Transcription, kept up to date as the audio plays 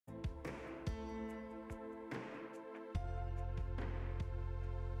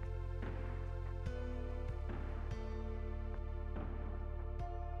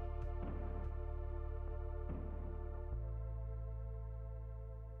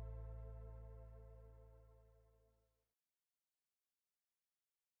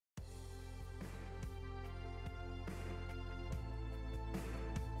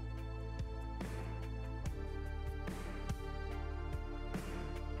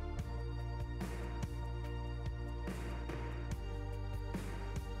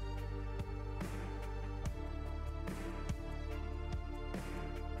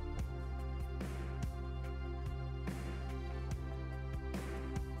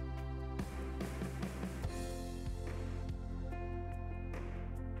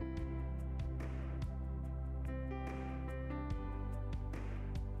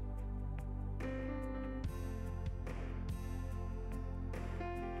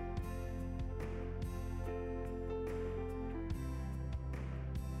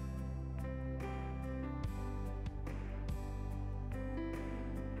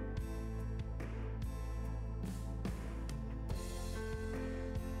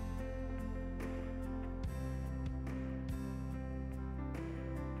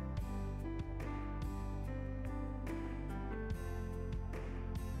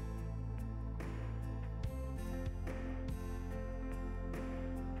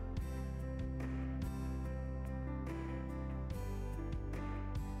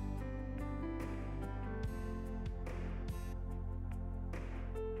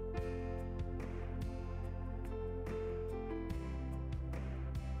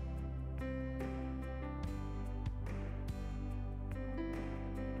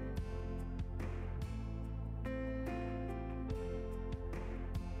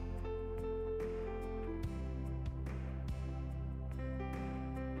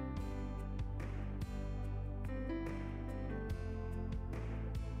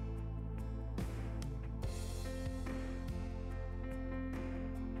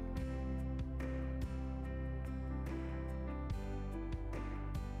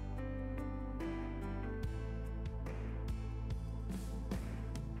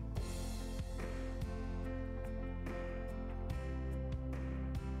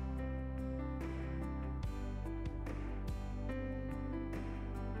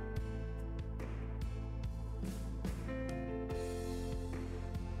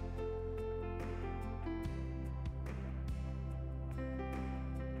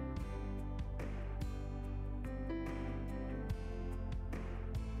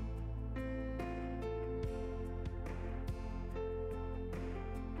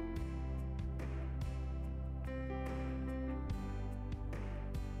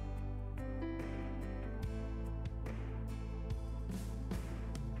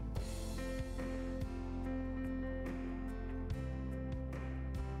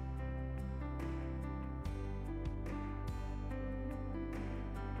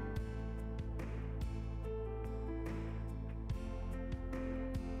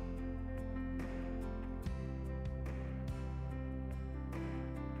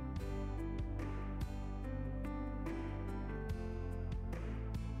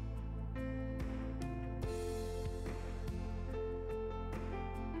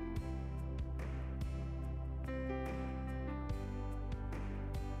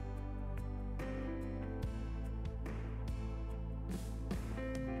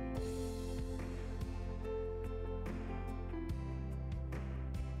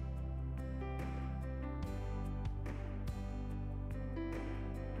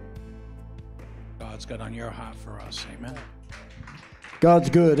God's got on your heart for us. Amen.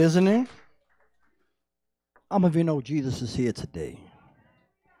 God's good, isn't he? How many of you know Jesus is here today?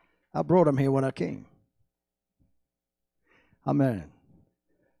 I brought him here when I came. Amen.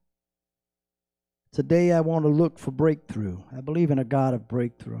 Today I want to look for breakthrough. I believe in a God of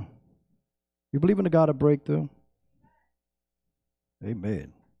breakthrough. You believe in a God of breakthrough?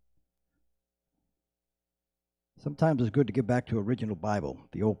 Amen. Sometimes it's good to get back to original Bible,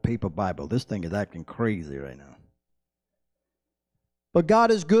 the old paper Bible. This thing is acting crazy right now. But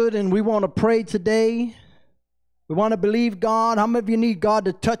God is good, and we want to pray today. We want to believe God. How many of you need God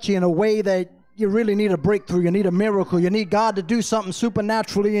to touch you in a way that you really need a breakthrough? You need a miracle. You need God to do something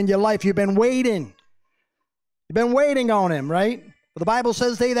supernaturally in your life. You've been waiting. You've been waiting on him, right? But the Bible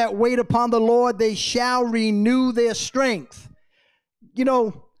says, they that wait upon the Lord, they shall renew their strength. You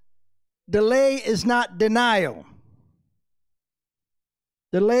know, delay is not denial.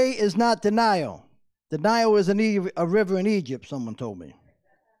 Delay is not denial. Denial is a river in Egypt, someone told me.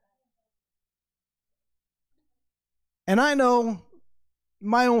 And I know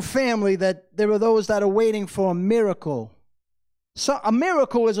my own family that there are those that are waiting for a miracle. So a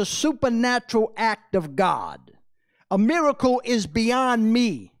miracle is a supernatural act of God. A miracle is beyond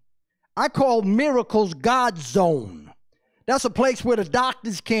me. I call miracles God's zone. That's a place where the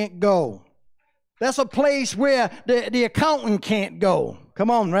doctors can't go. That's a place where the accountant can't go. Come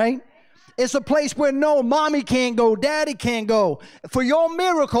on, right? It's a place where no, mommy can't go, daddy can't go. For your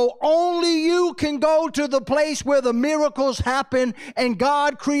miracle, only you can go to the place where the miracles happen, and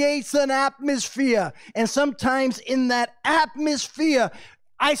God creates an atmosphere. And sometimes in that atmosphere,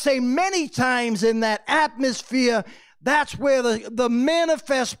 I say many times in that atmosphere, that's where the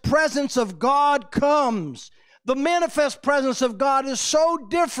manifest presence of God comes. The manifest presence of God is so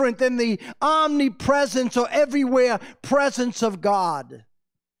different than the omnipresence or everywhere presence of God.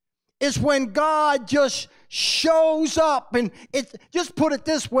 It's when God just shows up, and just put it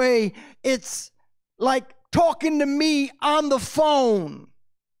this way, it's like talking to me on the phone,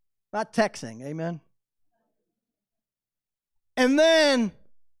 not texting, amen? And then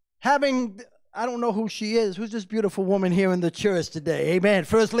having, I don't know who she is, who's this beautiful woman here in the church today, amen?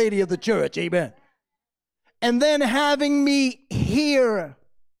 First lady of the church, amen? And then having me here.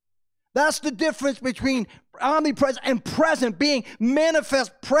 That's the difference between omnipresent and present, being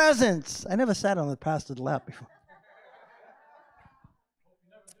manifest presence. I never sat on the pastor's lap before.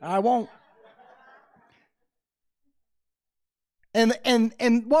 I won't.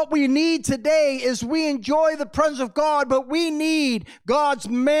 And what we need today is we enjoy the presence of God, but we need God's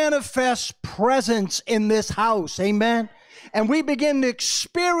manifest presence in this house. Amen. And we begin to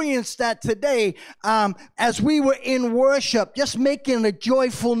experience that today as we were in worship, just making a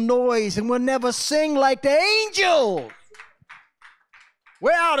joyful noise, and we'll never sing like the angels.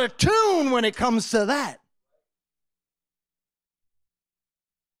 We're out of tune when it comes to that.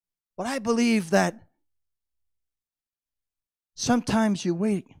 But I believe that sometimes you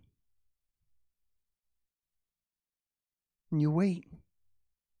wait. And you wait.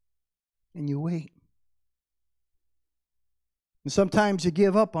 And you wait. And sometimes you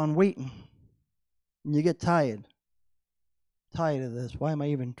give up on waiting, and you get tired. Tired of this. Why am I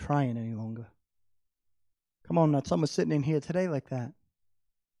even trying any longer? Come on, not someone sitting in here today like that.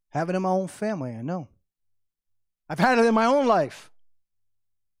 Have it in my own family, I know. I've had it in my own life.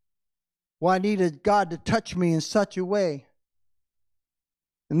 Well, I needed God to touch me in such a way.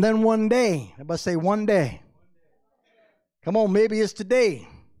 And then one day, everybody say one day. Come on, maybe it's today.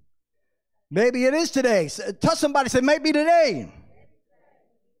 Maybe it is today. Tell somebody, say, maybe today.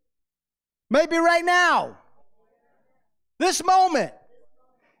 Maybe right now. This moment.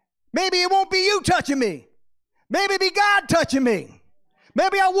 Maybe it won't be you touching me. Maybe it be God touching me.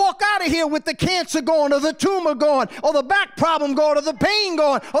 Maybe I'll walk out of here with the cancer gone, or the tumor gone, or the back problem gone, or the pain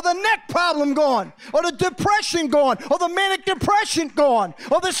gone, or the neck problem gone, or the depression gone, or the manic depression gone,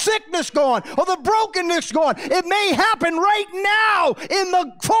 or the sickness gone, or the brokenness gone. It may happen right now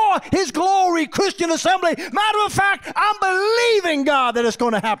for His glory Christian Assembly. Matter of fact, I'm believing God that it's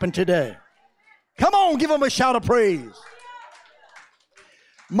going to happen today. Come on, give Him a shout of praise.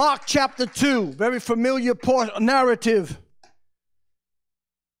 Mark chapter 2, very familiar narrative.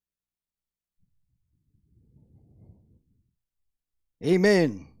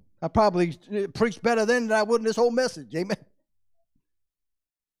 Amen. I probably preached better then than I would in this whole message. Amen.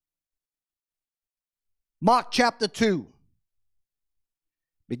 Mark chapter 2,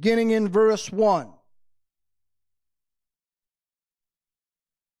 beginning in verse 1.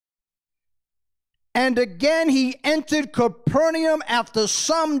 And again he entered Capernaum after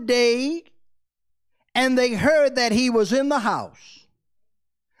some day, and they heard that he was in the house.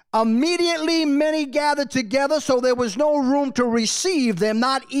 Immediately many gathered together, so there was no room to receive them,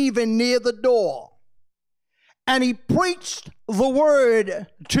 not even near the door. And he preached the word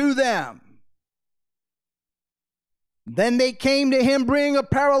to them. Then they came to him, bringing a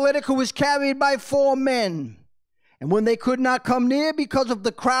paralytic who was carried by 4 men. And when they could not come near because of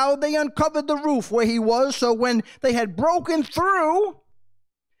the crowd, they uncovered the roof where he was. So when they had broken through,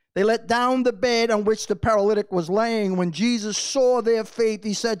 they let down the bed on which the paralytic was laying. When Jesus saw their faith,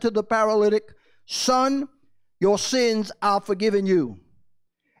 he said to the paralytic, "Son, your sins are forgiven you."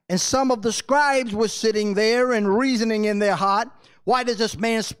 And some of the scribes were sitting there and reasoning in their heart, "Why does this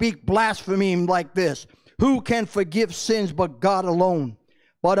man speak blasphemy like this? Who can forgive sins but God alone?"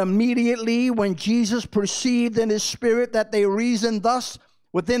 But immediately when Jesus perceived in his spirit that they reasoned thus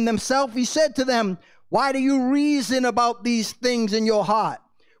within themselves, he said to them, "Why do you reason about these things in your heart?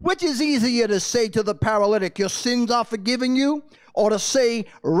 Which is easier to say to the paralytic, 'Your sins are forgiven you,' or to say,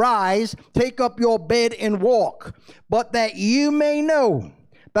 'Rise, take up your bed and walk'? But that you may know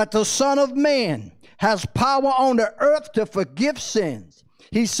that the Son of Man has power on the earth to forgive sins."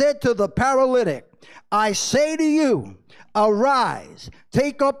 He said to the paralytic, "I say to you, arise,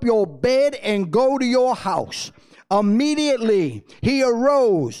 take up your bed and go to your house." Immediately he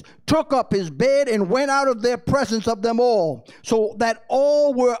arose, took up his bed, and went out of their presence of them all, so that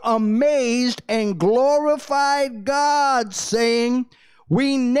all were amazed and glorified God, saying,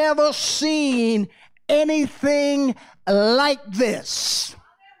 "We never seen anything like this."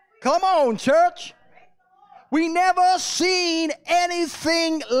 Come on, church. We never seen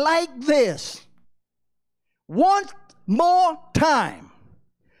anything like this. One more time.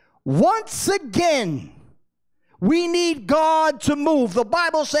 Once again, we need God to move. The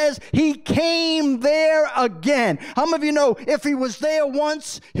Bible says he came there again. How many of you know if he was there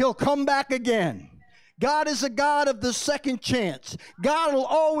once, he'll come back again? God is a God of the second chance. God will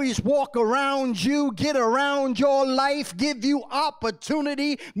always walk around you, get around your life, give you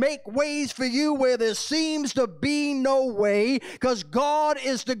opportunity, make ways for you where there seems to be no way, because God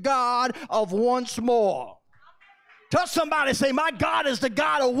is the God of once more. Tell somebody, say, "My God is the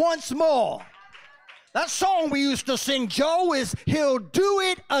God of once more." That song we used to sing, Joe, is "He'll do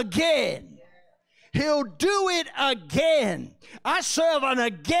it again." He'll do it again. I serve an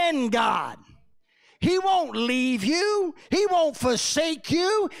again God. He won't leave you. He won't forsake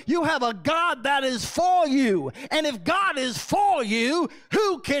you. You have a God that is for you. And if God is for you,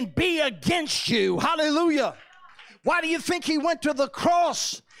 who can be against you? Hallelujah. Why do you think he went to the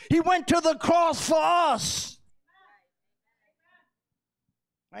cross? He went to the cross for us.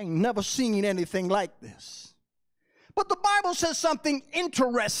 I ain't never seen anything like this. But the Bible says something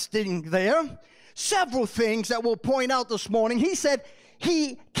interesting there. Several things that we'll point out this morning. He said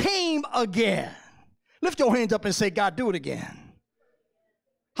he came again. Lift your hands up and say, "God, do it again."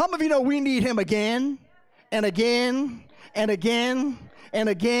 How many of you know we need him again and again and again and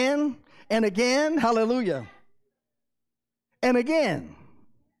again and again? Hallelujah. And again.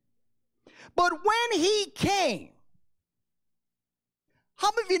 But when he came,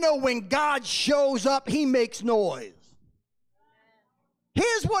 how many of you know when God shows up, he makes noise?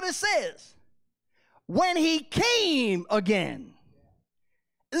 Here's what it says. When he came again,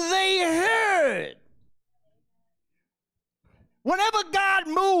 they heard. Whenever God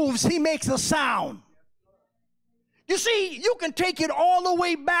moves, he makes a sound. You see, you can take it all the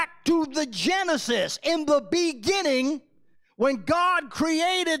way back to the Genesis. In the beginning, when God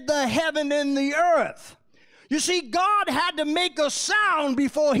created the heaven and the earth. You see, God had to make a sound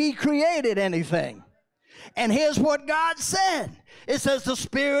before he created anything. And here's what God said. It says the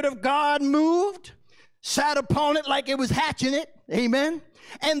Spirit of God moved, sat upon it like it was hatching it. Amen.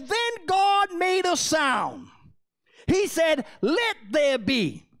 And then God made a sound. He said, "Let there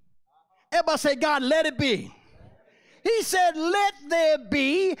be." Everybody say, "God, let it be." He said, "Let there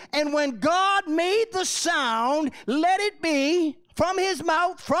be." And when God made the sound, let it be, from his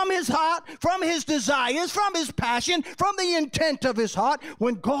mouth, from his heart, from his desires, from his passion, from the intent of his heart.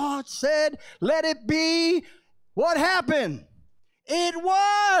 When God said, "Let it be," what happened? It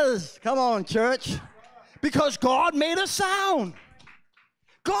was. Come on, church. Because God made a sound.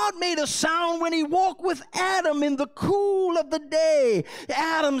 God made a sound when he walked with Adam in the cool of the day.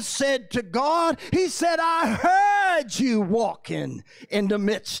 Adam said to God, he said, "I heard you walking in the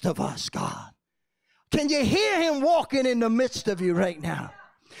midst of us, God." Can you hear him walking in the midst of you right now?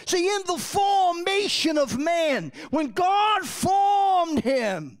 See, in the formation of man, when God formed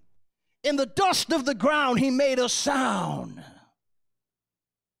him in the dust of the ground, he made a sound.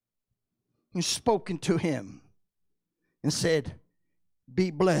 He spoke to him and said, "Be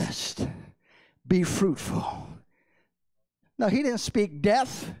blessed, be fruitful." No, he didn't speak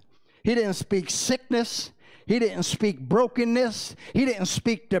death. He didn't speak sickness. He didn't speak brokenness. He didn't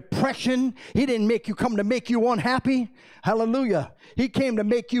speak depression. He didn't come to make you unhappy. Hallelujah. He came to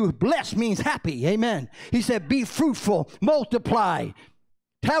make you blessed, means happy. Amen. He said, be fruitful, multiply,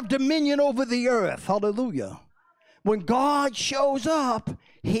 have dominion over the earth. Hallelujah. When God shows up,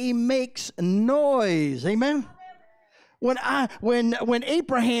 he makes noise. Amen. When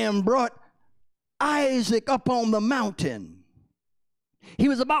Abraham brought Isaac up on the mountain, he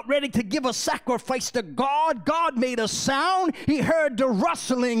was about ready to give a sacrifice to God. God made a sound. He heard the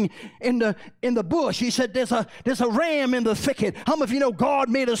rustling in the bush. He said, there's a ram in the thicket. How many of you know God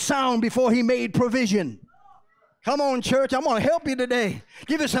made a sound before he made provision? Come on, church. I'm going to help you today.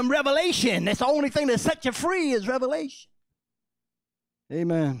 Give you some revelation. That's the only thing that sets you free is revelation.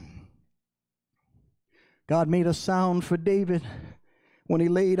 Amen. God made a sound for David when he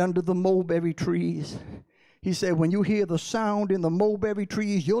laid under the mulberry trees. He said, when you hear the sound in the mulberry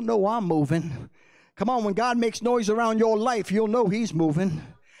trees, you'll know I'm moving. Come on, when God makes noise around your life, you'll know he's moving.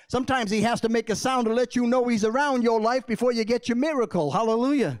 Sometimes he has to make a sound to let you know he's around your life before you get your miracle.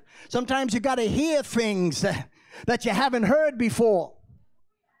 Hallelujah. Sometimes you got to hear things that you haven't heard before.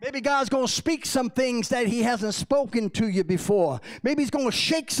 Maybe God's going to speak some things that he hasn't spoken to you before. Maybe he's going to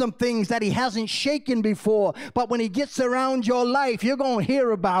shake some things that he hasn't shaken before. But when he gets around your life, you're going to hear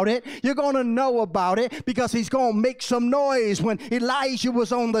about it. You're going to know about it because he's going to make some noise. When Elijah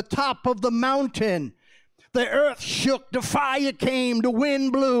was on the top of the mountain, the earth shook, the fire came, the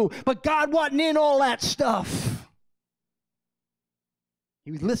wind blew. But God wasn't in all that stuff.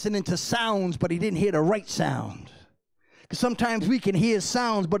 He was listening to sounds, but he didn't hear the right sound. Sometimes we can hear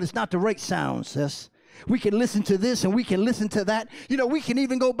sounds, but it's not the right sound, sis. We can listen to this and we can listen to that. You know, we can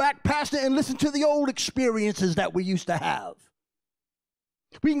even go back past it and listen to the old experiences that we used to have.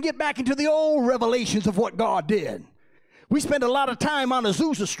 We can get back into the old revelations of what God did. We spent a lot of time on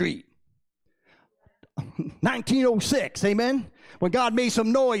Azusa Street. 1906, amen? When God made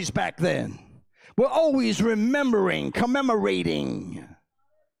some noise back then. We're always remembering, commemorating.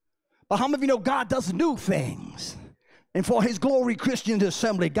 But how many of you know God does new things? And for his glory Christian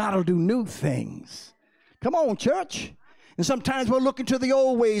assembly, God will do new things. Come on, church. And sometimes we're looking to the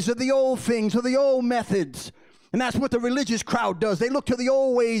old ways or the old things or the old methods. And that's what the religious crowd does. They look to the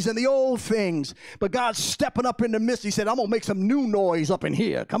old ways and the old things. But God's stepping up in the midst. He said, I'm going to make some new noise up in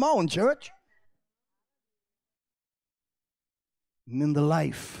here. Come on, church. And in the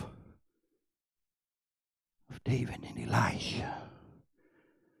life of David and Elijah,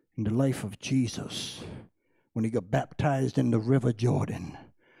 in the life of Jesus, when he got baptized in the river Jordan,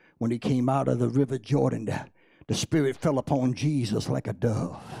 when he came out of the river Jordan, the Spirit fell upon Jesus like a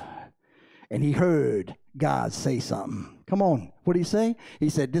dove. And he heard God say something. Come on, what did he say? He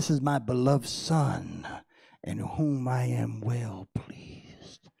said, this is my beloved Son, in whom I am well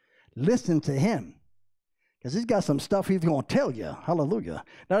pleased. Listen to him. Because he's got some stuff he's going to tell you. Hallelujah.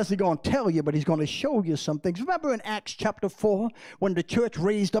 Not only is he going to tell you, but he's going to show you some things. Remember in Acts chapter 4, when the church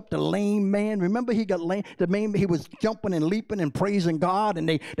raised up the lame man? Remember he got lame? He was jumping and leaping and praising God, and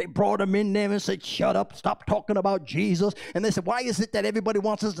they brought him in there and said, shut up, stop talking about Jesus. And they said, why is it that everybody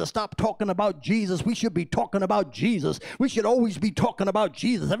wants us to stop talking about Jesus? We should be talking about Jesus. We should always be talking about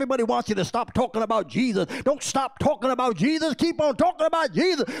Jesus. Everybody wants you to stop talking about Jesus. Don't stop talking about Jesus. Keep on talking about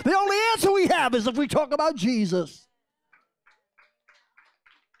Jesus. The only answer we have is if we talk about Jesus.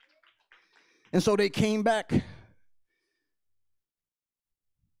 And so they came back and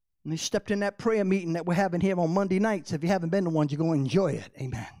they stepped in that prayer meeting that we're having here on Monday nights. If you haven't been to one, you're going to enjoy it.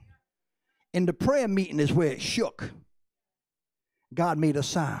 Amen. In the prayer meeting is where it shook. God made a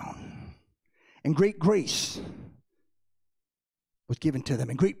sound, and great grace was given to them,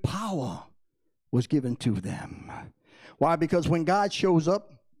 and great power was given to them. Why? Because when God shows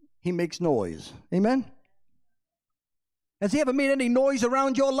up, he makes noise. Amen. Has he ever made any noise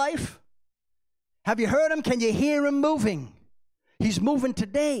around your life? Have you heard him? Can you hear him moving? He's moving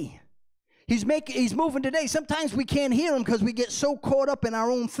today. He's moving today. Sometimes we can't hear him because we get so caught up in our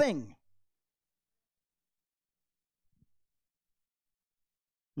own thing.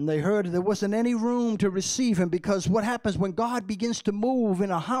 And they heard there wasn't any room to receive him, because what happens when God begins to move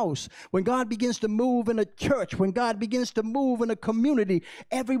in a house, when God begins to move in a church, when God begins to move in a community,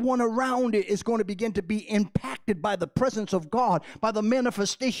 everyone around it is going to begin to be impacted by the presence of God, by the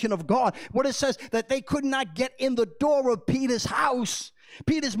manifestation of God. What it says, that they could not get in the door of Peter's house.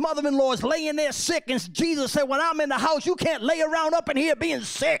 Peter's mother-in-law is laying there sick, and Jesus said, when I'm in the house, you can't lay around up in here being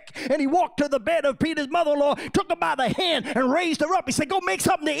sick. And he walked to the bed of Peter's mother-in-law, took her by the hand, and raised her up. He said, go make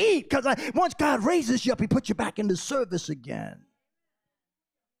something to eat, because once God raises you up, he puts you back into service again.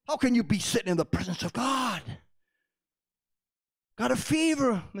 How can you be sitting in the presence of God Got a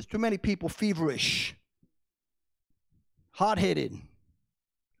fever. There's too many people feverish. Hot-headed.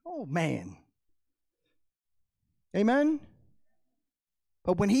 Oh, man. Amen?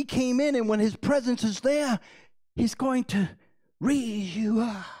 But when he came in and when his presence is there, he's going to raise you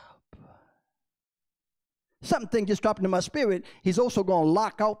up. Something just dropped into my spirit. He's also going to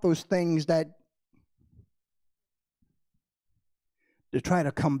lock out those things that try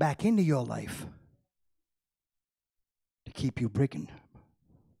to come back into your life to keep you breaking,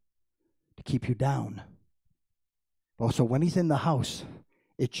 to keep you down. Also, when he's in the house,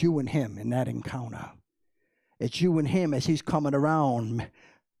 it's you and him in that encounter. It's you and him as he's coming around.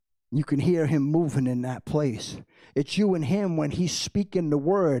 You can hear him moving in that place. It's you and him when he's speaking the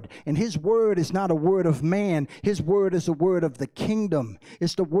word. And his word is not a word of man. His word is a word of the kingdom.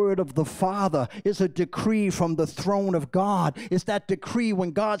 It's the word of the Father. It's a decree from the throne of God. It's that decree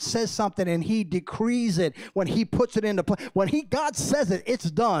when God says something and he decrees it, when he puts it into place. When God says it, it's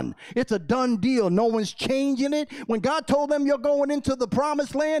done. It's a done deal. No one's changing it. When God told them you're going into the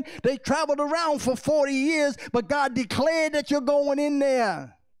promised land, they traveled around for 40 years, but God declared that you're going in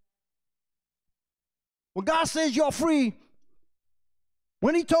there. When God says you're free,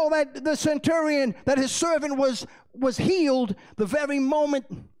 when he told the centurion that his servant was healed, the very moment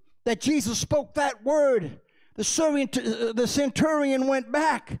that Jesus spoke that word, the centurion went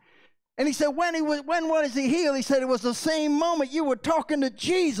back. And he said, when was he healed? He said, it was the same moment you were talking to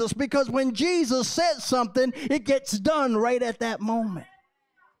Jesus, because when Jesus said something, it gets done right at that moment.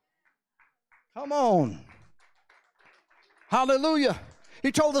 Come on. Hallelujah.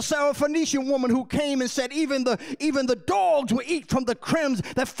 He told the Syrophoenician woman who came and said, even the dogs will eat from the crumbs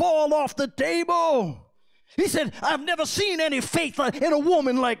that fall off the table. He said, I've never seen any faith in a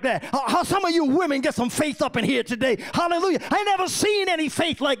woman like that. How some of you women get some faith up in here today. Hallelujah. I never seen any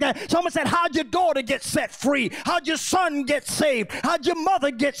faith like that. Someone said, how'd your daughter get set free? How'd your son get saved? How'd your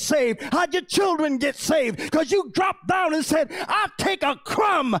mother get saved? How'd your children get saved? Because you dropped down and said, I'll take a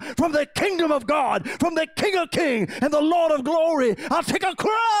crumb from the kingdom of God, from the King of Kings and the Lord of glory. I'll take a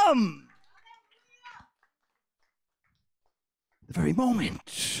crumb. The very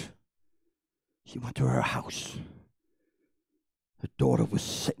moment she went to her house, her daughter was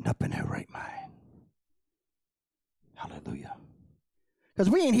sitting up in her right mind. Hallelujah. Because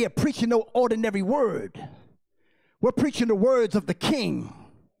we ain't here preaching no ordinary word. We're preaching the words of the King.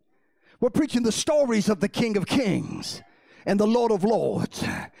 We're preaching the stories of the King of Kings and the Lord of Lords.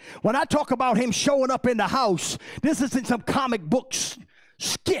 When I talk about him showing up in the house, this isn't some comic book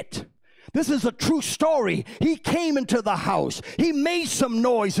skit. This is a true story. He came into the house. He made some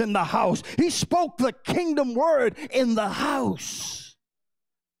noise in the house. He spoke the kingdom word in the house.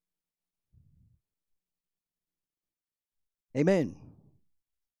 Amen.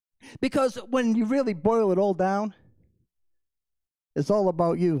 Because when you really boil it all down, it's all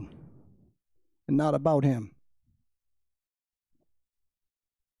about you and not about him.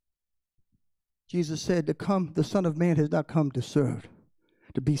 Jesus said, the Son of Man has not come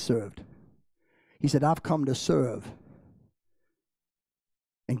to be served. He said, I've come to serve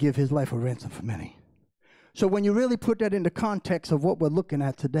and give his life a ransom for many. So when you really put that into context of what we're looking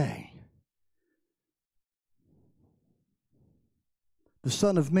at today, the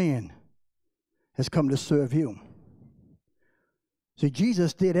Son of Man has come to serve you. See,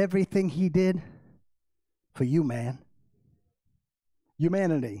 Jesus did everything he did for you, man.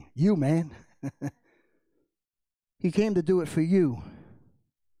 Humanity, you, man. He came to do it for you.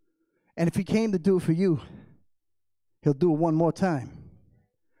 And if he came to do it for you, he'll do it one more time.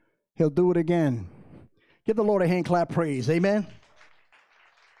 He'll do it again. Give the Lord a hand clap praise. Amen.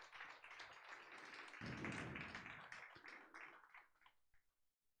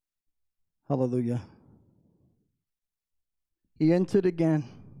 Hallelujah. He entered again.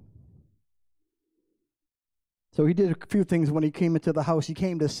 So he did a few things when he came into the house. He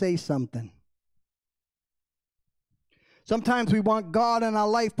came to say something. Sometimes we want God in our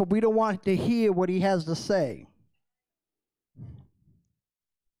life, but we don't want to hear what he has to say.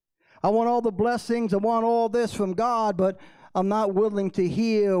 I want all the blessings, I want all this from God, but I'm not willing to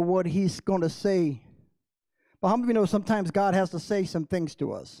hear what he's going to say. But how many of you know sometimes God has to say some things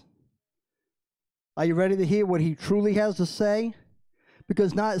to us? Are you ready to hear what he truly has to say?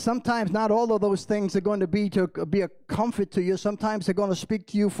 Because sometimes not all of those things are going to be a comfort to you. Sometimes they're going to speak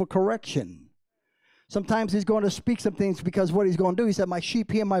to you for correction. Sometimes he's going to speak some things because what he's going to do, he said, my sheep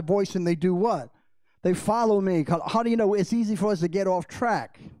hear my voice and they do what? They follow me. How do you know? It's easy for us to get off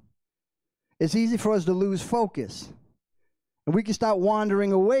track. It's easy for us to lose focus. And we can start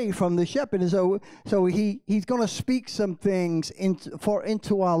wandering away from the shepherd. And so he's going to speak some things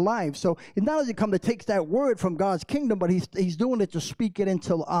into our lives. So it's not only come to take that word from God's kingdom, but he's doing it to speak it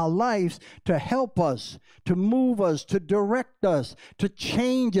into our lives, to help us, to move us, to direct us, to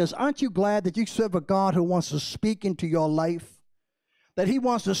change us. Aren't you glad that you serve a God who wants to speak into your life? That he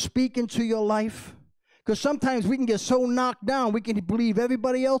wants to speak into your life? Because sometimes we can get so knocked down, we can believe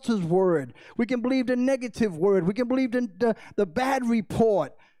everybody else's word. We can believe the negative word. We can believe the bad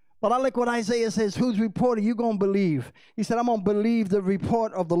report. But I like what Isaiah says, whose report are you going to believe? He said, I'm going to believe the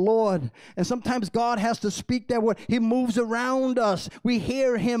report of the Lord. And sometimes God has to speak that word. He moves around us. We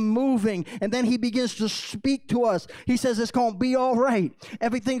hear him moving, and then he begins to speak to us. He says it's going to be all right.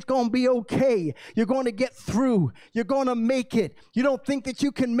 Everything's going to be okay. You're going to get through. You're going to make it. You don't think that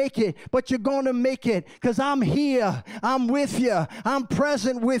you can make it, but you're going to make it because I'm here. I'm with you. I'm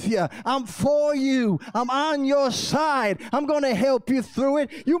present with you. I'm for you. I'm on your side. I'm going to help you through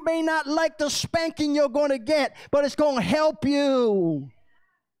it. You may not like the spanking you're going to get, but it's going to help you.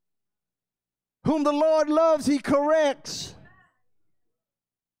 Whom the Lord loves, he corrects.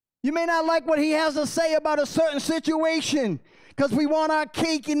 You may not like what he has to say about a certain situation because we want our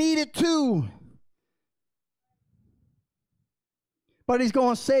cake and eat it too. But he's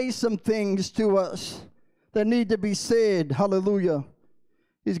going to say some things to us that need to be said. Hallelujah.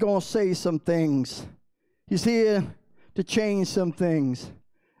 He's going to say some things. He's here to change some things.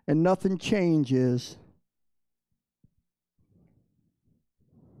 And nothing changes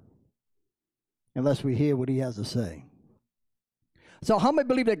unless we hear what he has to say. So how many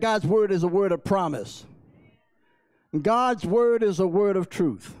believe that God's word is a word of promise? And God's word is a word of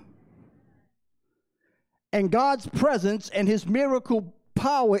truth. And God's presence and his miracle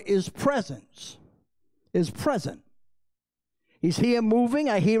power is present. He's here moving.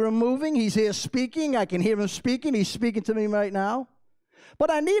 I hear him moving. He's here speaking. I can hear him speaking. He's speaking to me right now. But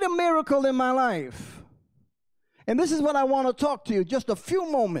I need a miracle in my life. And this is what I want to talk to you, just a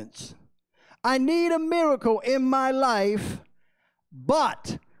few moments. I need a miracle in my life,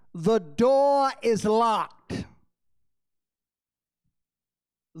 but the door is locked.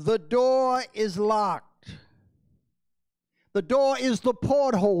 The door is locked. The door is the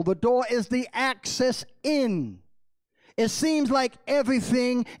porthole. The door is the access in. It seems like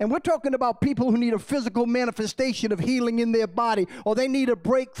everything, and we're talking about people who need a physical manifestation of healing in their body, or they need a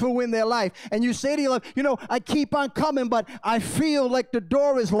breakthrough in their life. And you say to yourself, you know, I keep on coming, but I feel like the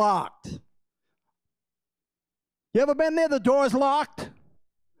door is locked. You ever been there? The door is locked.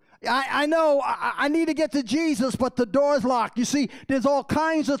 I know I need to get to Jesus, but the door is locked. You see, there's all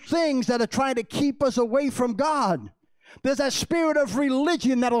kinds of things that are trying to keep us away from God. There's that spirit of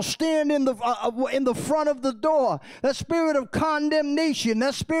religion that'll stand in the front of the door. That spirit of condemnation,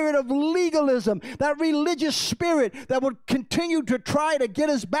 that spirit of legalism, that religious spirit that would continue to try to get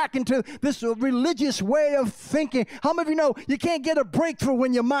us back into this religious way of thinking. How many of you know you can't get a breakthrough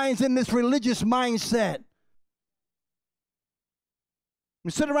when your mind's in this religious mindset?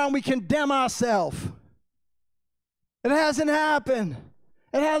 We sit around, we condemn ourselves. It hasn't happened.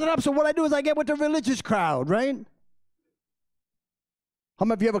 It hasn't happened. So what I do is I get with the religious crowd, right? How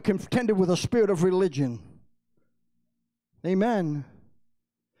many of you ever contended with a spirit of religion? Amen.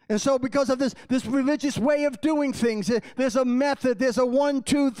 And so because of this religious way of doing things, there's a method, there's a 1,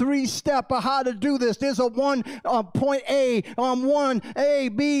 2, 3 step of how to do this. There's a point A, 1, A,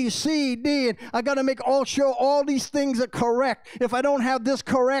 B, C, D. And I got to make sure all these things are correct. If I don't have this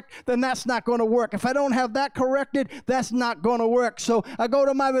correct, then that's not going to work. If I don't have that corrected, that's not going to work. So I go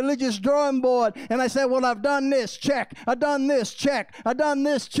to my religious drawing board and I say, well, I've done this, check. I've done this, check. I've done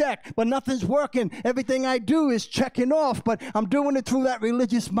this, check. But nothing's working. Everything I do is checking off, but I'm doing it through that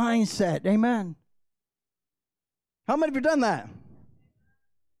religious mindset. Amen. How many of you done that?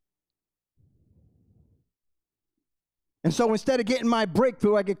 And so instead of getting my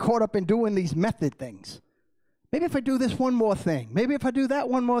breakthrough, I get caught up in doing these method things. Maybe if I do this one more thing, maybe if I do that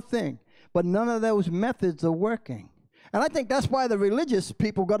one more thing, but none of those methods are working. And I think that's why the religious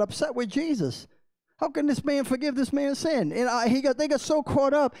people got upset with Jesus. How can this man forgive this man's sin? And they got so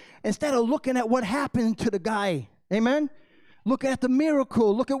caught up instead of looking at what happened to the guy. Amen. Look at the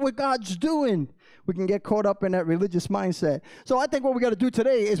miracle. Look at what God's doing. We can get caught up in that religious mindset. So I think what we got to do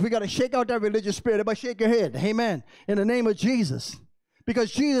today is we got to shake out that religious spirit. Everybody shake your head. Amen. In the name of Jesus.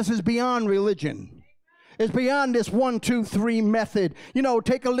 Because Jesus is beyond religion. It's beyond this 1, 2, 3 method. You know,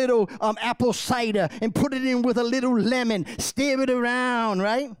 take a little apple cider and put it in with a little lemon. Stir it around,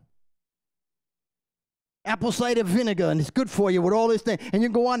 right? Apple cider vinegar, and it's good for you with all this thing. And you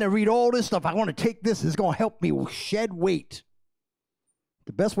go on and read all this stuff. I want to take this. It's going to help me shed weight.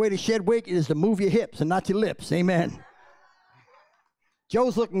 The best way to shed weight is to move your hips and not your lips. Amen.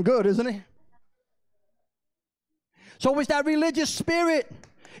 Joe's looking good, isn't he? So it's that religious spirit.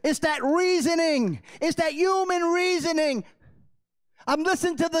 It's that reasoning. It's that human reasoning. I'm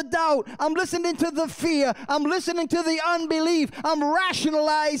listening to the doubt. I'm listening to the fear. I'm listening to the unbelief. I'm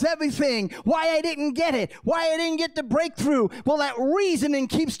rationalize everything. Why I didn't get it. Why I didn't get the breakthrough. Well, that reasoning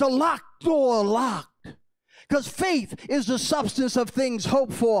keeps the locked door locked. Because faith is the substance of things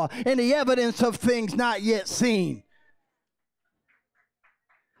hoped for and the evidence of things not yet seen.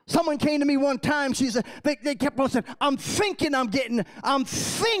 Someone came to me one time, she said, they kept on saying, I'm thinking I'm getting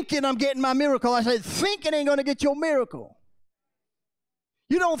my miracle. I said, thinking ain't going to get your miracle.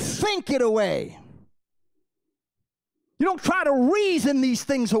 You don't think it away. You don't try to reason these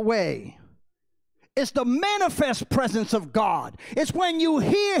things away. It's the manifest presence of God. It's when you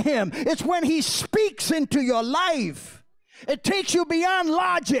hear him. It's when he speaks into your life. It takes you beyond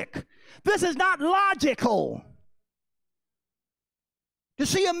logic. This is not logical. To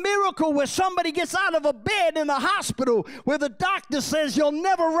see a miracle where somebody gets out of a bed in a hospital where the doctor says you'll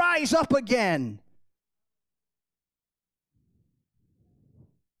never rise up again.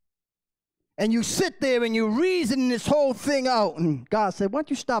 And you sit there and you reason this whole thing out. And God said, why don't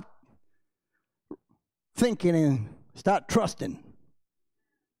you stop thinking and start trusting?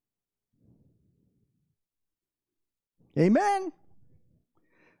 Amen?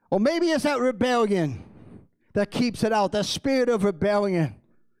 Or maybe it's that rebellion that keeps it out, that spirit of rebellion.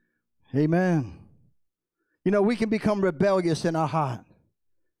 Amen. You know, we can become rebellious in our heart.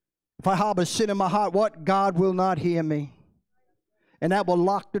 If I harbor sin in my heart, what? God will not hear me. And that will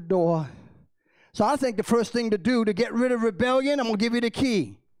lock the door. So I think the first thing to do to get rid of rebellion, I'm going to give you the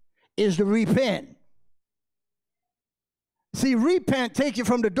key, is to repent. See, repent takes you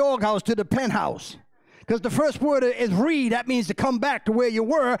from the doghouse to the penthouse. Because the first word is re, that means to come back to where you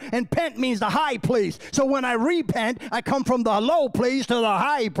were, and pent means the high place. So when I repent, I come from the low place to the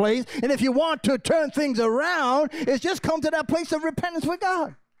high place. And if you want to turn things around, it's just come to that place of repentance with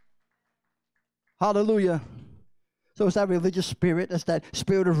God. Hallelujah. So it's that religious spirit. That's that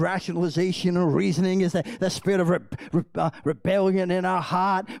spirit of rationalization or reasoning. It's that spirit of rebellion in our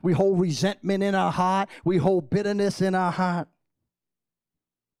heart. We hold resentment in our heart. We hold bitterness in our heart.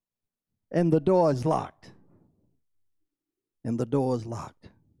 And the door is locked. And the door is locked.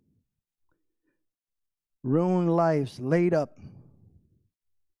 Ruined lives laid up.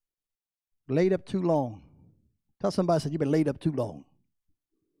 Laid up too long. Tell somebody, said, you've been laid up too long.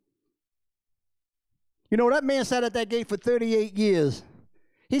 You know, that man sat at that gate for 38 years.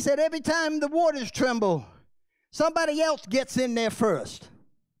 He said, every time the waters tremble, somebody else gets in there first.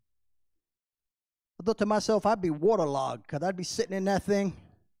 I thought to myself, I'd be waterlogged because I'd be sitting in that thing.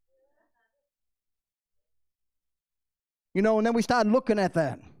 You know, and then we started looking at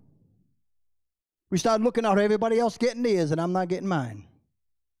that. We started looking at everybody else getting theirs, and I'm not getting mine.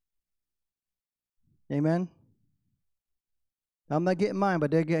 Amen? I'm not getting mine, but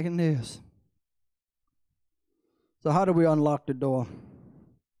they're getting theirs. So how do we unlock the door?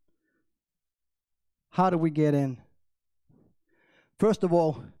 How do we get in? First of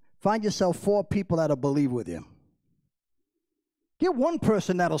all, find yourself 4 people that'll believe with you. Get one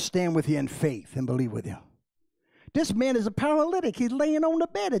person that'll stand with you in faith and believe with you. This man is a paralytic. He's laying on the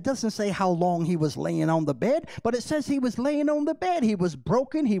bed. It doesn't say how long he was laying on the bed, but it says he was laying on the bed. He was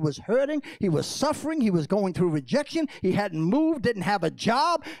broken. He was hurting. He was suffering. He was going through rejection. He hadn't moved, didn't have a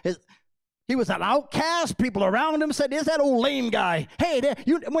job. He was an outcast. People around him said, there's that old lame guy. Hey,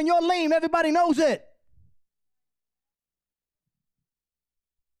 when you're lame, everybody knows it.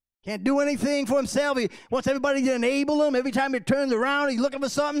 Can't do anything for himself. He wants everybody to enable him. Every time he turns around, he's looking for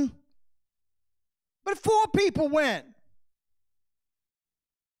something. But 4 people went.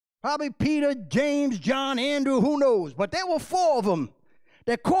 Probably Peter, James, John, Andrew, who knows. But there were 4 of them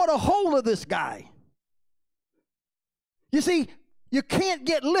that caught a hold of this guy. You see, you can't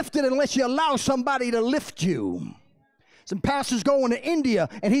get lifted unless you allow somebody to lift you. Some pastor's going to India,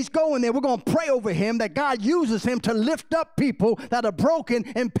 and he's going there. We're going to pray over him that God uses him to lift up people that are broken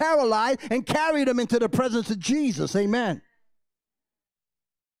and paralyzed and carry them into the presence of Jesus. Amen.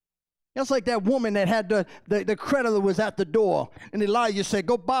 That's like that woman that had the creditor was at the door, and Elijah said,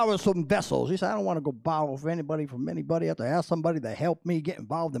 go borrow some vessels. He said, I don't want to go borrow from anybody. I have to ask somebody to help me get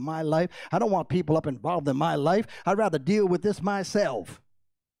involved in my life. I don't want people up involved in my life. I'd rather deal with this myself.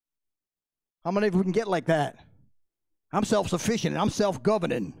 How many of you can get like that? I'm self-sufficient. I'm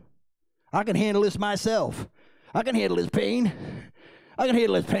self-governing. I can handle this myself. I can handle this pain. I can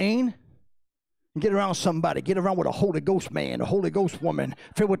handle this pain. Get around somebody. Get around with a Holy Ghost man, a Holy Ghost woman,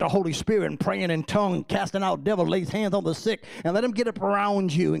 filled with the Holy Spirit and praying in tongues, casting out devils, lays hands on the sick, and let them get up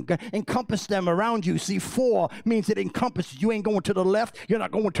around you and encompass them around you. See, 4 means it encompasses. You ain't going to the left. You're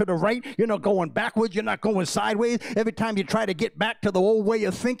not going to the right. You're not going backwards. You're not going sideways. Every time you try to get back to the old way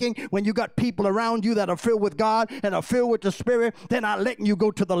of thinking, when you got people around you that are filled with God and are filled with the Spirit, they're not letting you go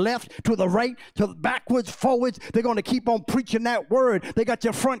to the left, to the right, to the backwards, forwards. They're going to keep on preaching that word. They got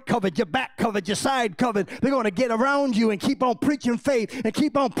your front covered, your back covered, your side covered. They're going to get around you and keep on preaching faith and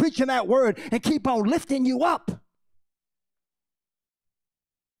keep on preaching that word and keep on lifting you up.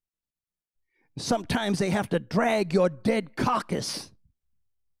 Sometimes they have to drag your dead carcass.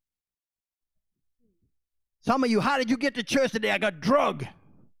 Some of you, how did you get to church today? I got drugged.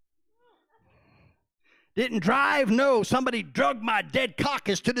 Didn't drive? No, somebody drugged my dead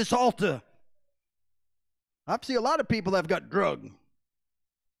carcass to this altar. I see a lot of people that have got drugged.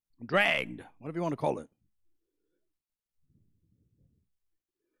 Dragged, whatever you want to call it.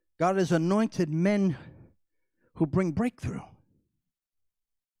 God has anointed men who bring breakthrough.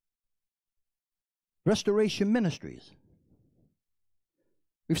 Restoration ministries.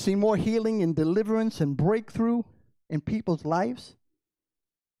 We've seen more healing and deliverance and breakthrough in people's lives.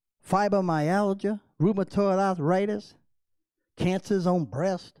 Fibromyalgia, rheumatoid arthritis, cancers on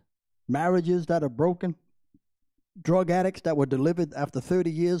breast, marriages that are broken, drug addicts that were delivered after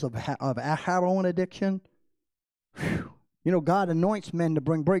 30 years of heroin addiction. Whew. You know, God anoints men to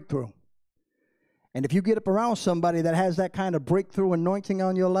bring breakthrough. And if you get up around somebody that has that kind of breakthrough anointing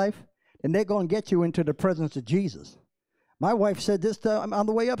on your life, then they're going to get you into the presence of Jesus. My wife said this on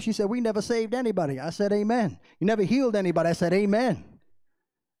the way up. She said, we never saved anybody. I said, amen. You never healed anybody. I said, amen.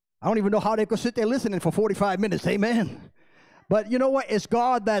 I don't even know how they could sit there listening for 45 minutes. Amen. But you know what? It's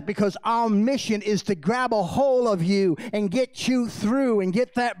God that, because our mission is to grab a hold of you and get you through and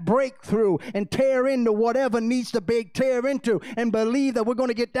get that breakthrough and tear into whatever needs to be tear into, and believe that we're going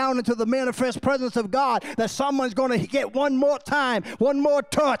to get down into the manifest presence of God, that someone's going to get one more time, one more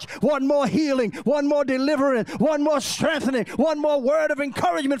touch, one more healing, one more deliverance, one more strengthening, one more word of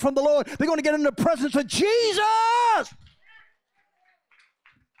encouragement from the Lord. They're going to get in the presence of Jesus.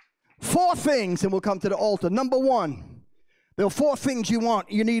 4 things, and we'll come to the altar. Number 1. There are 4 things you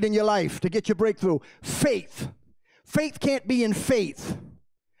need in your life to get your breakthrough. Faith. Faith can't be in faith.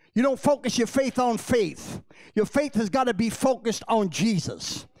 You don't focus your faith on faith. Your faith has got to be focused on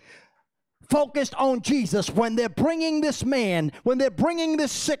Jesus. Focused on Jesus. When they're bringing this man, when they're bringing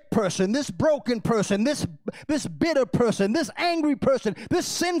this sick person, this broken person, this bitter person, this angry person, this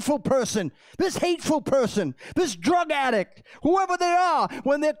sinful person, this hateful person, this drug addict, whoever they are,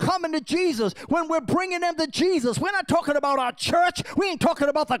 when they're coming to Jesus, when we're bringing them to Jesus, we're not talking about our church. We ain't talking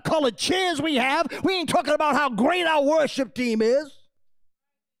about the colored chairs we have. We ain't talking about how great our worship team is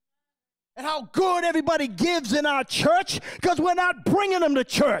and how good everybody gives in our church, because we're not bringing them to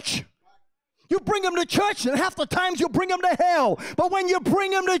church. You bring them to church, and half the times you bring them to hell. But when you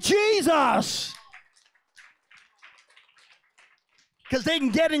bring them to Jesus, because they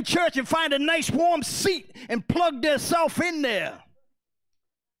can get in church and find a nice warm seat and plug themselves in there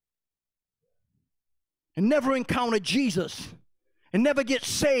and never encounter Jesus and never get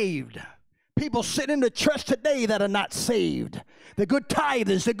saved. People sit in the church today that are not saved. They're good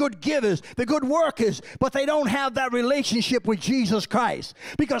tithers, they're good givers, they're good workers, but they don't have that relationship with Jesus Christ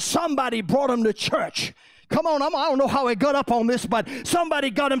because somebody brought them to church. Come on, I don't know how I got up on this, but somebody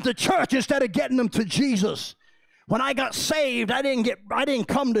got them to church instead of getting them to Jesus. When I got saved, I didn't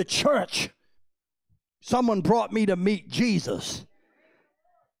come to church. Someone brought me to meet Jesus.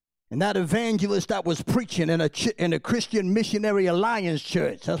 And that evangelist that was preaching in a Christian Missionary Alliance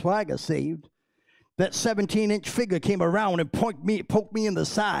church, that's why I got saved. That 17-inch figure came around and poked me in the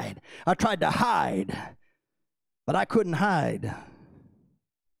side. I tried to hide, but I couldn't hide.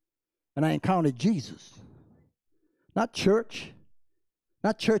 And I encountered Jesus. Not church,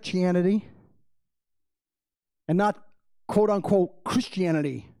 not churchianity, and not quote-unquote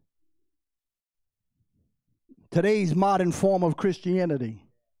Christianity. Today's modern form of Christianity.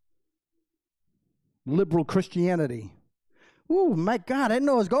 Liberal Christianity. Ooh, my God, I didn't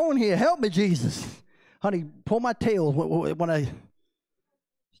know I was going here. Help me, Jesus. Honey, pull my tail when I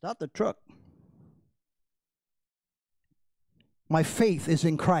stop the truck. My faith is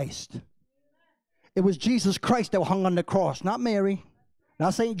in Christ. It was Jesus Christ that hung on the cross, not Mary,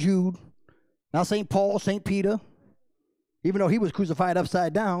 not St. Jude, not St. Paul, St. Peter, even though he was crucified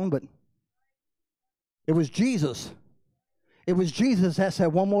upside down, but it was Jesus. It was Jesus that said,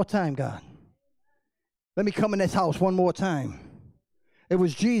 one more time, God. Let me come in this house one more time. It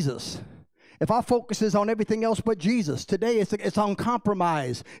was Jesus. If our focus is on everything else but Jesus, today it's on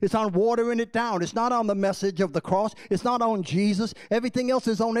compromise. It's on watering it down. It's not on the message of the cross. It's not on Jesus. Everything else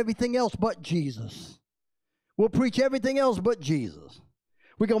is on everything else but Jesus. We'll preach everything else but Jesus.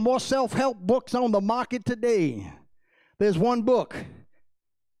 We got more self-help books on the market today. There's one book,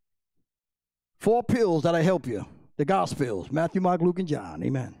 4 pills that'll help you. The Gospels, Matthew, Mark, Luke, and John.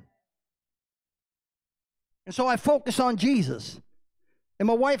 Amen. And so I focus on Jesus. And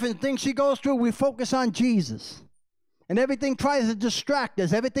my wife and things she goes through, we focus on Jesus. And everything tries to distract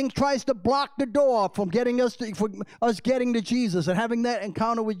us. Everything tries to block the door from getting us getting to Jesus and having that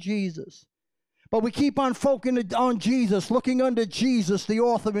encounter with Jesus. But we keep on focusing on Jesus, looking unto Jesus, the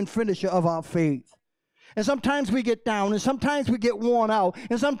author and finisher of our faith. And sometimes we get down, and sometimes we get worn out,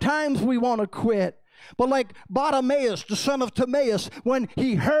 and sometimes we want to quit. But like Bartimaeus, the son of Timaeus, when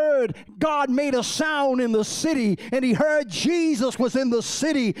he heard God made a sound in the city and he heard Jesus was in the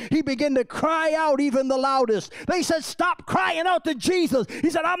city, he began to cry out even the loudest. They said, stop crying out to Jesus.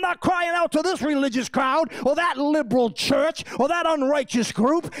 He said, I'm not crying out to this religious crowd or that liberal church or that unrighteous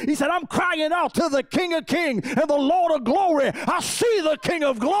group. He said, I'm crying out to the King of Kings and the Lord of glory. I see the King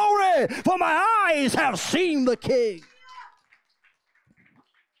of glory, for my eyes have seen the King.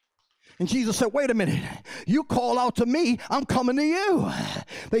 And Jesus said, wait a minute, you call out to me, I'm coming to you.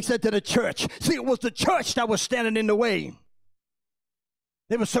 They said to the church. See, it was the church that was standing in the way.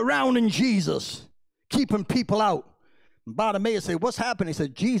 They were surrounding Jesus, keeping people out. And Bartimaeus said, what's happening? He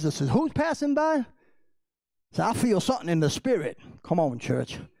said, Jesus said, who's passing by? He said, I feel something in the spirit. Come on,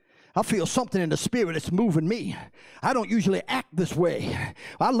 church. I feel something in the spirit that's moving me. I don't usually act this way.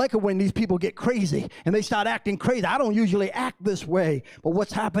 I like it when these people get crazy and they start acting crazy. I don't usually act this way. But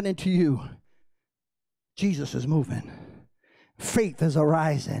what's happening to you? Jesus is moving. Faith is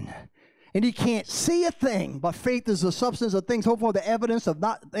arising. And he can't see a thing, but faith is the substance of things hoped for, the evidence of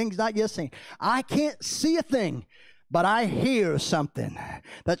things not yet seen. I can't see a thing, but I hear something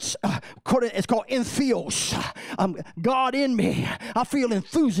that's it's called entheos. God in me. I feel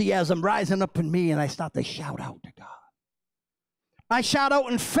enthusiasm rising up in me, and I start to shout out to God. I shout out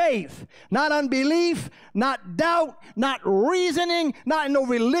in faith, not unbelief, not doubt, not reasoning, not in no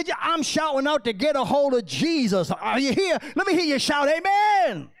religion. I'm shouting out to get a hold of Jesus. Are you here? Let me hear you shout,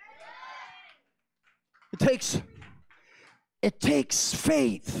 amen. It takes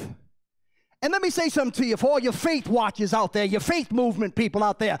faith. And let me say something to you, for all your faith watchers out there, your faith movement people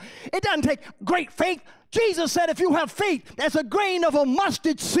out there. It doesn't take great faith. Jesus said if you have faith as a grain of a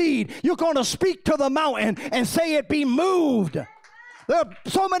mustard seed, you're going to speak to the mountain and say it be moved. There are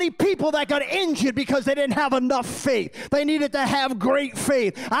so many people that got injured because they didn't have enough faith. They needed to have great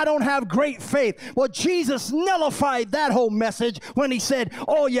faith. I don't have great faith. Well, Jesus nullified that whole message when he said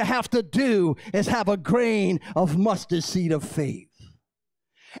all you have to do is have a grain of mustard seed of faith.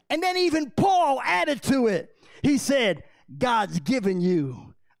 And then even Paul added to it. He said, God's given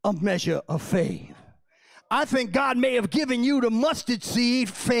you a measure of faith. I think God may have given you the mustard seed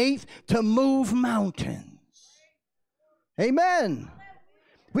faith to move mountains. Amen.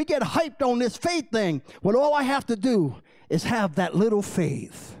 We get hyped on this faith thing. Well, all I have to do is have that little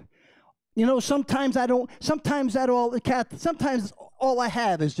faith. You know, sometimes all I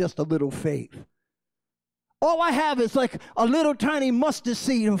have is just a little faith. All I have is like a little tiny mustard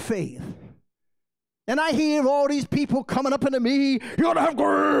seed of faith. And I hear all these people coming up into me, you're going to have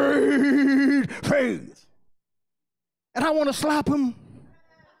great faith. And I want to slap them.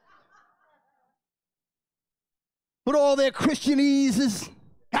 With all their Christianeses,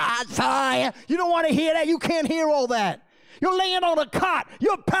 God's fire. You don't want to hear that. You can't hear all that. You're laying on a cot.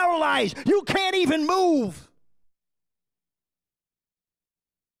 You're paralyzed. You can't even move.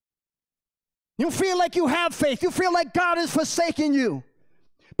 You feel like you have faith. You feel like God is forsaking you.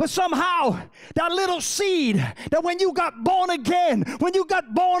 But somehow, that little seed, that when you got born again, when you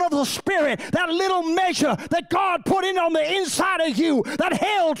got born of the Spirit, that little measure that God put in on the inside of you, that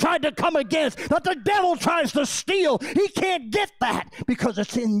hell tried to come against, that the devil tries to steal, he can't get that because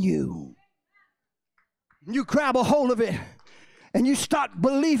it's in you. You grab a hold of it. And you start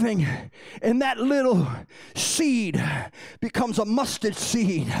believing, and that little seed becomes a mustard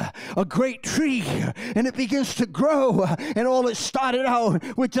seed, a great tree, and it begins to grow. And all it started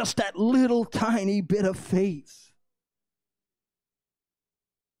out with just that little tiny bit of faith.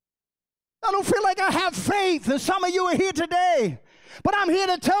 I don't feel like I have faith, and some of you are here today. But I'm here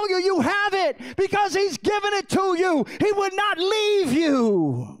to tell you, you have it because he's given it to you. He would not leave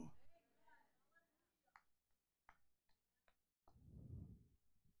you.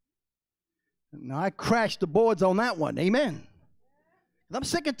 Now, I crashed the boards on that one. Amen. I'm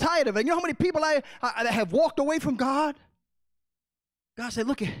sick and tired of it. You know how many people I have walked away from God? God said,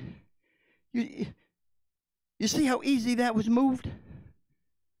 look, You see how easy that was moved?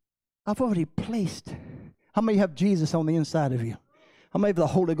 I've already placed. How many have Jesus on the inside of you? How many have the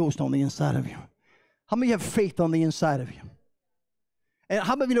Holy Ghost on the inside of you? How many have faith on the inside of you? And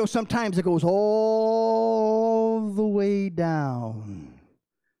how many of you know sometimes it goes all the way down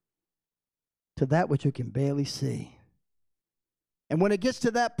to that which you can barely see? And when it gets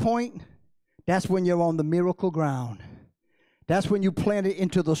to that point, that's when you're on the miracle ground. That's when you plant it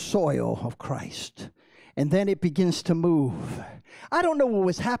into the soil of Christ. And then it begins to move. I don't know what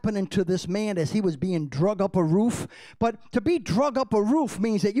was happening to this man as he was being drug up a roof, but to be drug up a roof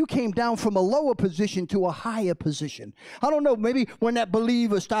means that you came down from a lower position to a higher position. I don't know, maybe when that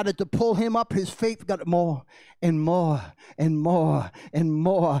believer started to pull him up, his faith got more and more and more and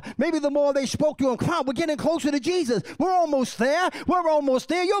more. Maybe the more they spoke to him, come on, we're getting closer to Jesus. We're almost there. We're almost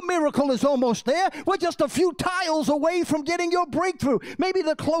there. Your miracle is almost there. We're just a few tiles away from getting your breakthrough. Maybe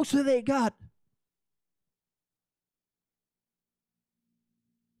the closer they got.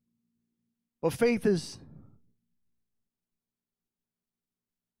 But faith is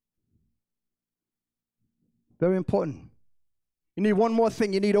very important. You need one more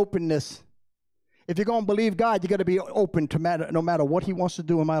thing. You need openness. If you're going to believe God, you got to be open to no matter what he wants to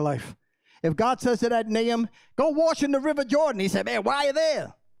do in my life. If God says to that Nahum, go wash in the River Jordan, he said, man, why are you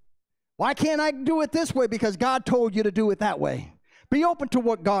there? Why can't I do it this way? Because God told you to do it that way. Be open to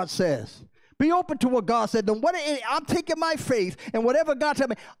what God says. Be open to what God said. I'm taking my faith and whatever God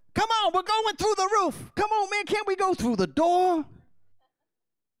told me. Come on, we're going through the roof. Come on, man, can't we go through the door?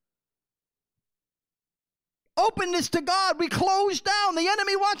 Openness to God. We close down. The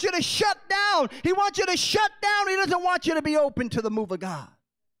enemy wants you to shut down. He wants you to shut down. He doesn't want you to be open to the move of God.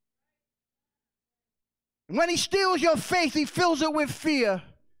 And when he steals your faith, he fills it with fear.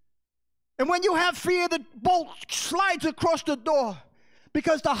 And when you have fear, the bolt slides across the door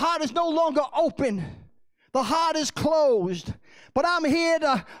because the heart is no longer open. The heart is closed. But I'm here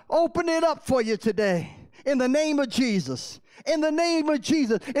to open it up for you today. In the name of Jesus. In the name of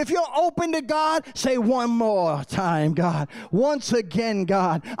Jesus. If you're open to God, say one more time, God. Once again,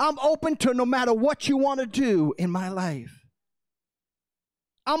 God. I'm open to no matter what you want to do in my life.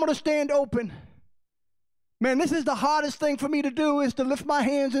 I'm going to stand open. Man, this is the hardest thing for me to do, is to lift my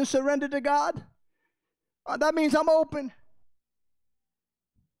hands and surrender to God. That means I'm open.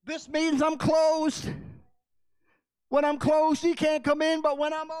 This means I'm closed. When I'm closed, he can't come in, but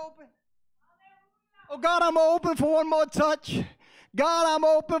when I'm open. Oh, God, I'm open for one more touch. God, I'm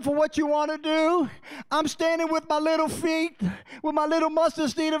open for what you want to do. I'm standing with my little feet, with my little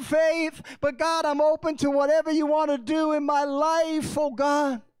mustard seed of faith. But, God, I'm open to whatever you want to do in my life, oh,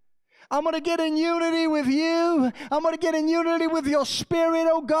 God. I'm going to get in unity with you. I'm going to get in unity with your spirit,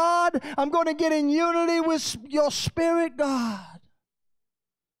 oh, God. I'm going to get in unity with your spirit, God.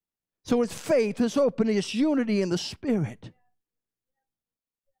 So it's faith, it's opening, it's unity in the spirit.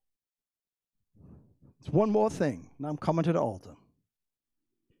 It's one more thing, and I'm coming to the altar.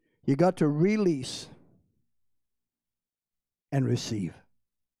 You got to release and receive.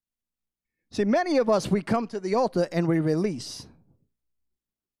 See, many of us, we come to the altar and we release.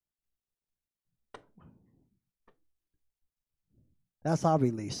 That's our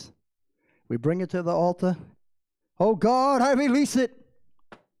release. We bring it to the altar. Oh God, I release it.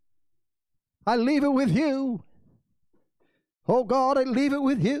 I leave it with you. Oh God, I leave it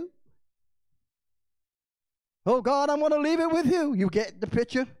with you. Oh God, I'm going to leave it with you. You get the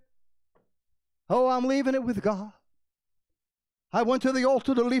picture? Oh, I'm leaving it with God. I went to the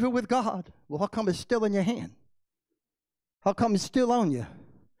altar to leave it with God. Well, how come it's still in your hand? How come it's still on you?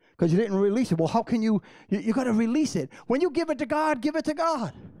 Because you didn't release it. Well, how can you got to release it. When you give it to God, give it to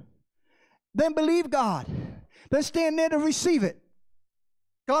God. Then believe God. Then stand there to receive it.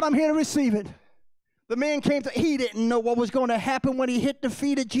 God, I'm here to receive it. The man came to, he didn't know what was going to happen when he hit the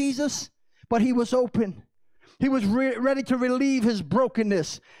feet of Jesus, but he was open. He was ready to relieve his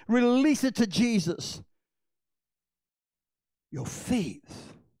brokenness, release it to Jesus. Your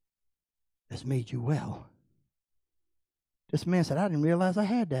faith has made you well. This man said, I didn't realize I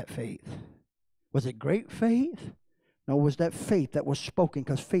had that faith. Was it great faith? No, it was that faith that was spoken,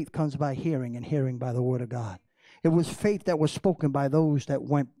 because faith comes by hearing, and hearing by the word of God. It was faith that was spoken by those that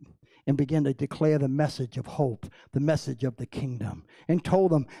went and began to declare the message of hope, the message of the kingdom, and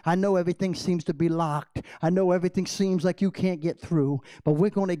told them, I know everything seems to be locked. I know everything seems like you can't get through, but we're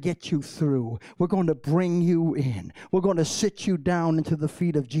going to get you through. We're going to bring you in. We're going to sit you down into the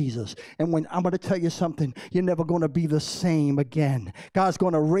feet of Jesus. And when I'm going to tell you something, you're never going to be the same again. God's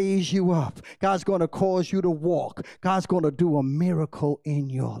going to raise you up. God's going to cause you to walk. God's going to do a miracle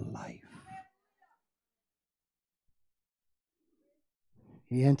in your life.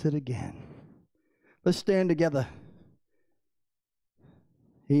 He entered again. Let's stand together.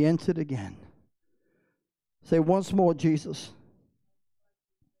 He entered again. Say once more, Jesus.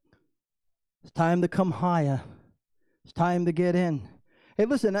 It's time to come higher. It's time to get in. Hey,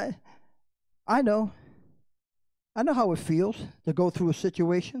 listen, I know how it feels to go through a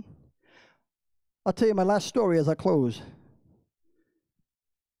situation. I'll tell you my last story as I close.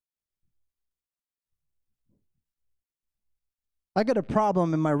 I got a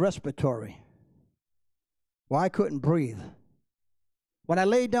problem in my respiratory. Well, I couldn't breathe. When I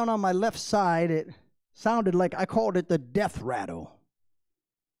laid down on my left side, it sounded like, I called it the death rattle.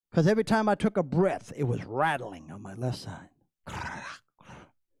 Because every time I took a breath, it was rattling on my left side.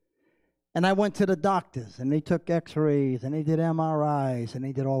 And I went to the doctors, and they took x-rays, and they did MRIs, and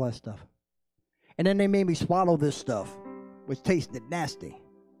they did all that stuff. And then they made me swallow this stuff, which tasted nasty.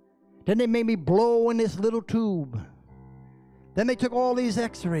 Then they made me blow in this little tube. Then they took all these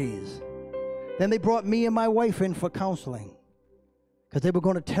x-rays. Then they brought me and my wife in for counseling because they were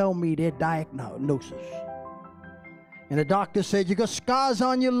going to tell me their diagnosis. And the doctor said, you got scars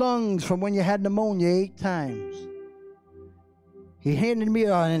on your lungs from when you had pneumonia 8 times. He handed me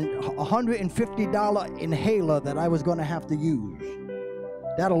a $150 inhaler that I was going to have to use.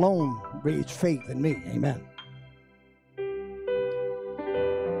 That alone raised faith in me. Amen.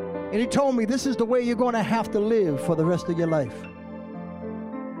 And he told me, this is the way you're going to have to live for the rest of your life.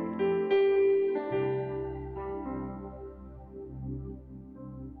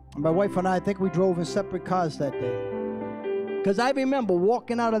 My wife and I think we drove in separate cars that day. Because I remember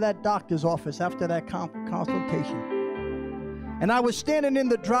walking out of that doctor's office after that consultation. And I was standing in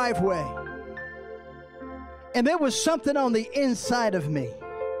the driveway. And there was something on the inside of me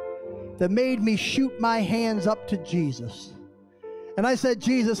that made me shoot my hands up to Jesus. And I said,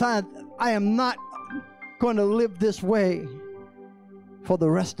 Jesus, I am not going to live this way for the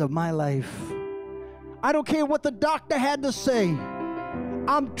rest of my life. I don't care what the doctor had to say.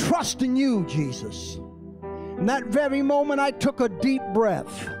 I'm trusting you, Jesus. In that very moment, I took a deep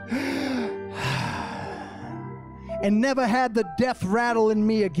breath and never had the death rattle in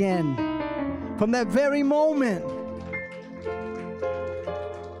me again. From that very moment.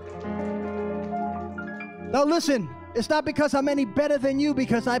 Now listen, it's not because I'm any better than you,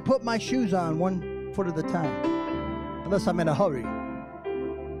 because I put my shoes on 1 foot at a time, unless I'm in a hurry.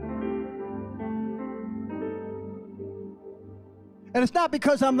 And it's not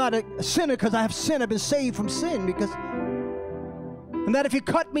because I'm not a sinner, because I have sinned. I've been saved from sin. And that if you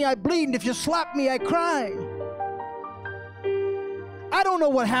cut me, I bleed. And if you slap me, I cry. I don't know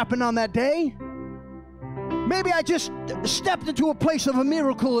what happened on that day. Maybe I just stepped into a place of a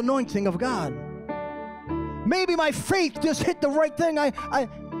miracle anointing of God. Maybe my faith just hit the right thing.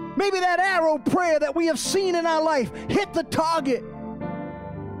 Maybe that arrow prayer that we have seen in our life hit the target.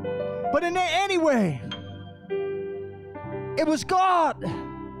 But in there anyway, it was God.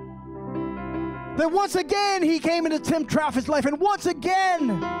 Then once again, he came into Tim Trafford's life, and once again,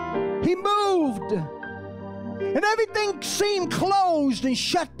 he moved. And everything seemed closed and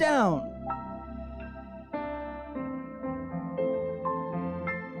shut down.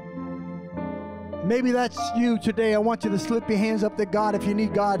 Maybe that's you today. I want you to slip your hands up to God if you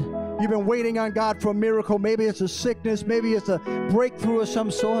need God. You've been waiting on God for a miracle. Maybe it's a sickness. Maybe it's a breakthrough of some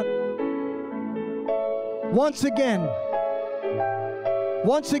sort. Once again,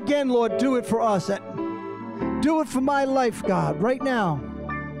 Lord, do it for us. Do it for my life, God, right now.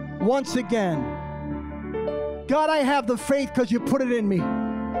 Once again. God, I have the faith because you put it in me.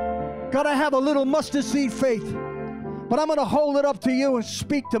 God, I have a little mustard seed faith. But I'm going to hold it up to you and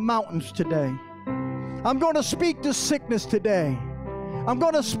speak to mountains today. I'm going to speak to sickness today. I'm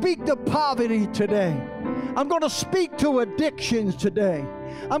going to speak to poverty today. I'm going to speak to addictions today.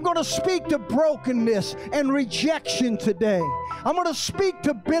 I'm going to speak to brokenness and rejection today. I'm going to speak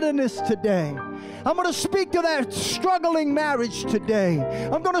to bitterness today. I'm going to speak to that struggling marriage today.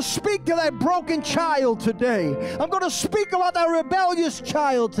 I'm going to speak to that broken child today. I'm going to speak about that rebellious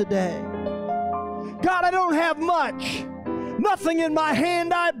child today. God, I don't have much. Nothing in my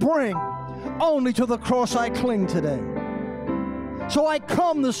hand I bring. Only to the cross I cling today. So I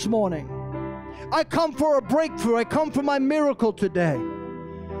come this morning. I come for a breakthrough. I come for my miracle today.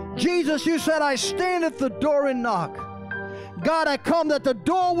 Jesus, you said, I stand at the door and knock. God, I come that the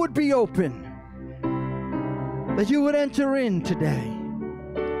door would be open, that you would enter in today.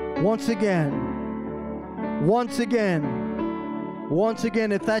 Once again, once again, once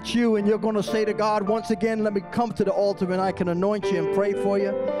again, if that's you and you're going to say to God, once again, let me come to the altar and I can anoint you and pray for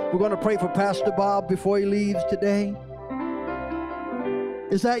you. We're going to pray for Pastor Bob before he leaves today.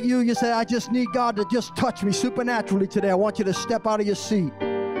 Is that you? You say, I just need God to just touch me supernaturally today. I want you to step out of your seat.